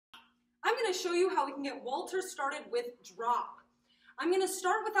going to show you how we can get Walter started with drop. I'm going to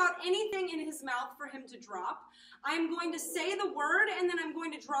start without anything in his mouth for him to drop. I'm going to say the word and then I'm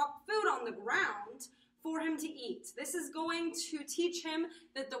going to drop food on the ground for him to eat. This is going to teach him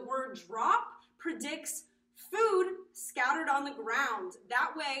that the word drop predicts food scattered on the ground.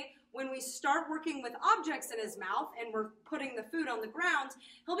 That way, when we start working with objects in his mouth and we're putting the food on the ground,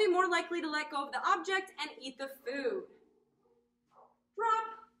 he'll be more likely to let go of the object and eat the food. Drop.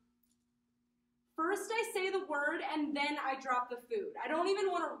 First I say the word and then I drop the food. I don't even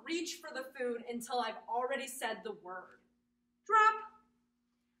want to reach for the food until I've already said the word. Drop.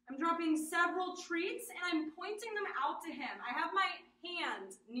 I'm dropping several treats and I'm pointing them out to him. I have my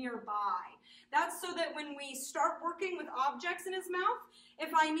hand nearby. That's so that when we start working with objects in his mouth,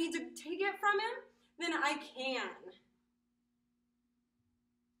 if I need to take it from him, then I can.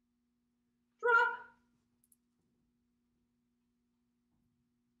 Drop.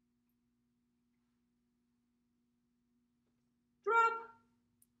 Drop.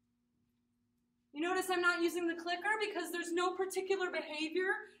 You notice I'm not using the clicker because there's no particular behavior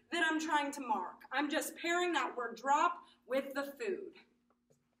that I'm trying to mark. I'm just pairing that word drop with the food.